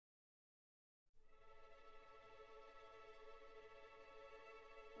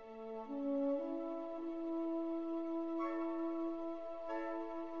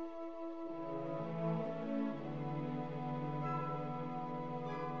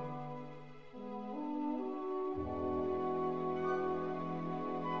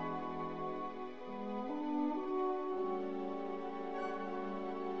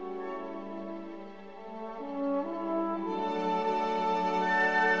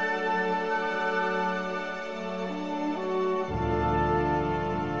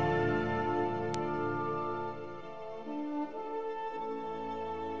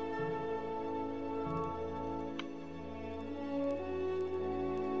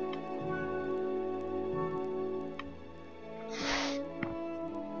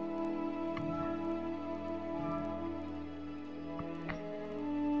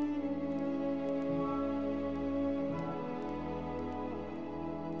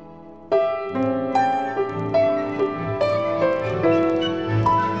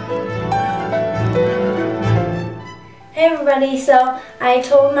everybody, so I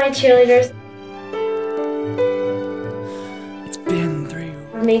told my cheerleaders It's been 3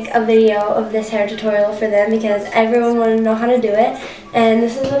 weeks. to make a video of this hair tutorial for them because everyone wanted to know how to do it, and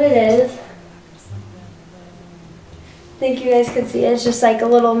this is what it is. I think you guys could see it. It's just like a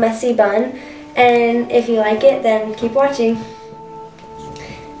little messy bun, and if you like it, then keep watching.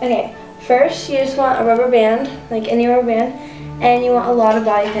 Okay, first you just want a rubber band, like any rubber band, and you want a lot of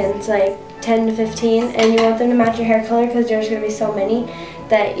bobby pins, like 10 to 15, and you want them to match your hair color because there's going to be so many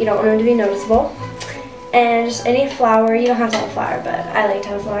that you don't want them to be noticeable. And just any flower, you don't have to have a flower, but I like to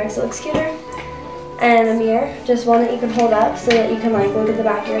have a flower because it looks cuter. And a mirror, just one that you can hold up so that you can like look at the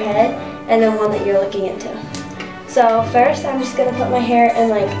back of your head, and then one that you're looking into. So first I'm just going to put my hair in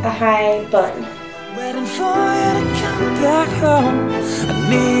like a high bun. Waiting for you to come back home. I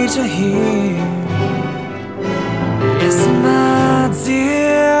need you here. Yes, my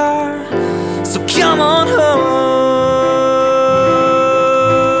dear. So come on home.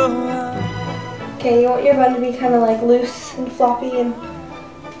 Okay, you want your bun to be kind of like loose and floppy and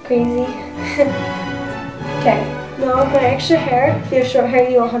crazy. Okay, now with my extra hair, if you have short hair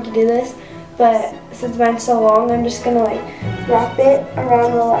you won't have to do this, but since mine's so long, I'm just gonna like wrap it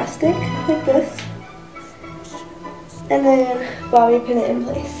around the elastic like this, and then bobby pin it in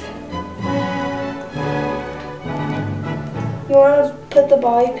place. You want to put the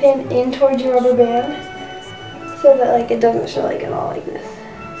bobby pin in towards your rubber band so that like it doesn't show like at all like this.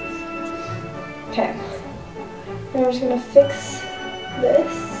 Okay, now I'm just gonna fix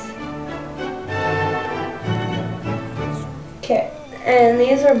this. Okay, and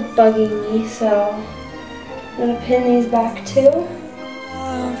these are bugging me, so I'm gonna pin these back too.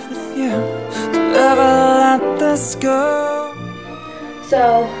 With you, never let this go.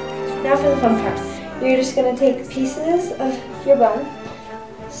 So now for the fun part. You're just gonna take pieces of your bun,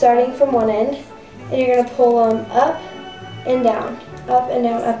 starting from one end, and you're gonna pull them up and down, up and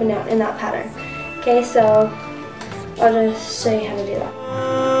down, up and down in that pattern. Okay, so I'll just show you how to do that.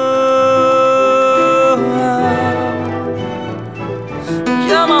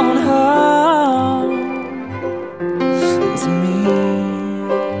 Come on home to me.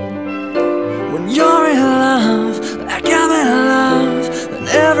 When you're in love, like I'm in love, then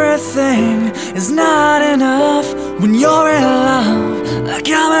everything is not enough. When you're in love, like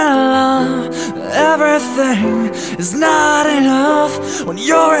I'm in love, everything is not enough. When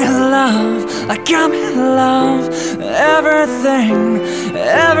you're in love, like I'm in love, everything,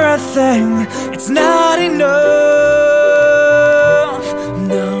 it's not enough.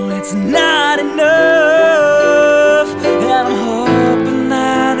 No, it's not enough. And I'm hoping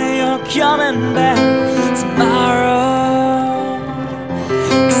that you're coming back tomorrow,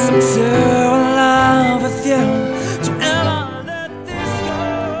 'cause I'm too in love with you to ever let this go.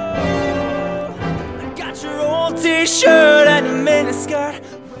 I got your old t-shirt and your miniskirt.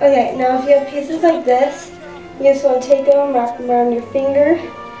 Okay, now if you have pieces like this, you just want to take them, wrap them around your finger,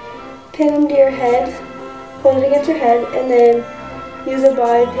 pin them to your head, hold it against your head, and then use a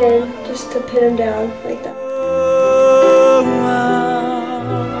bobby pin just to pin them down like that.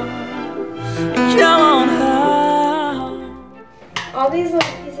 Come on home. All these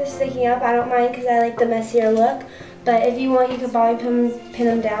little pieces sticking up, I don't mind because I like the messier look, but if you want, you can bobby pin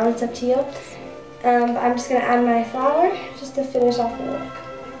them down, it's up to you. But I'm just going to add my flower just to finish off the look.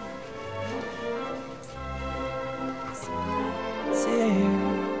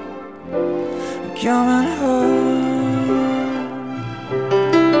 Come on home.